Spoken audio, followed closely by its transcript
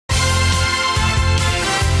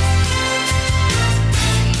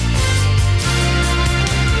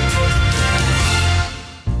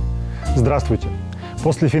Здравствуйте!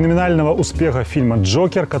 После феноменального успеха фильма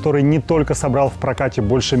 «Джокер», который не только собрал в прокате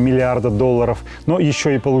больше $1 миллиарда, но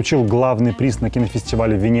еще и получил главный приз на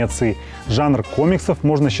кинофестивале в Венеции, жанр комиксов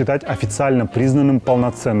можно считать официально признанным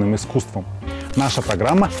полноценным искусством. Наша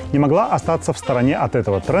программа не могла остаться в стороне от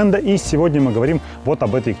этого тренда, и сегодня мы говорим вот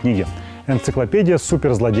об этой книге. «Энциклопедия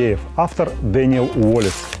суперзлодеев», автор Дэниел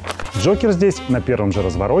Уоллес. Джокер здесь на первом же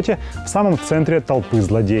развороте, в самом центре толпы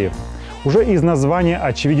злодеев. Уже из названия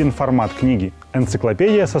очевиден формат книги.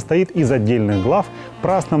 Энциклопедия состоит из отдельных глав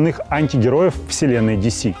про основных антигероев вселенной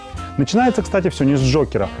DC. Начинается, кстати, все не с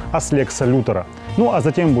Джокера, а с Лекса Лютера. Ну а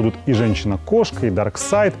затем будут и Женщина-кошка, и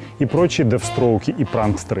Дарксайд, и прочие девстроуки и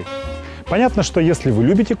пранкстеры. Понятно, что если вы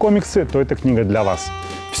любите комиксы, то эта книга для вас.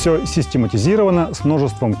 Все систематизировано с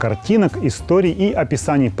множеством картинок, историй и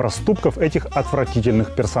описаний проступков этих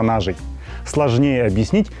отвратительных персонажей. Сложнее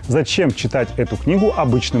объяснить, зачем читать эту книгу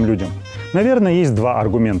обычным людям. Наверное, есть два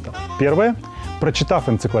аргумента. Первое. Прочитав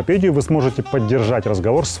энциклопедию, вы сможете поддержать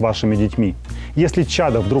разговор с вашими детьми. Если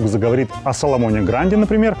чадо вдруг заговорит о Соломоне Гранди,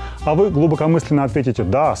 например, а вы глубокомысленно ответите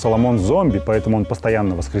 «да, Соломон зомби, поэтому он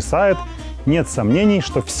постоянно воскресает», нет сомнений,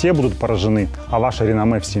 что все будут поражены, а ваше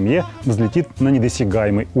реноме в семье взлетит на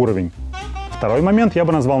недосягаемый уровень. Второй момент я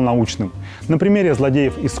бы назвал научным. На примере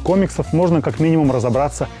злодеев из комиксов можно как минимум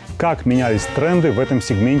разобраться, как менялись тренды в этом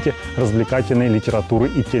сегменте развлекательной литературы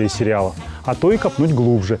и телесериалов, а то и копнуть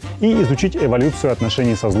глубже и изучить эволюцию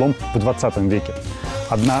отношений со злом в 20 веке.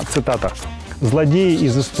 Одна цитата. «Злодеи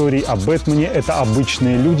из историй о Бэтмене – это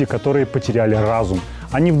обычные люди, которые потеряли разум.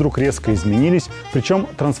 Они вдруг резко изменились, причем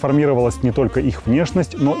трансформировалась не только их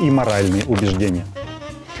внешность, но и моральные убеждения».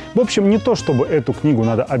 В общем, не то чтобы эту книгу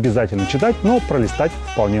надо обязательно читать, но пролистать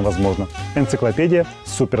вполне возможно. Энциклопедия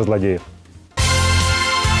суперзлодеев.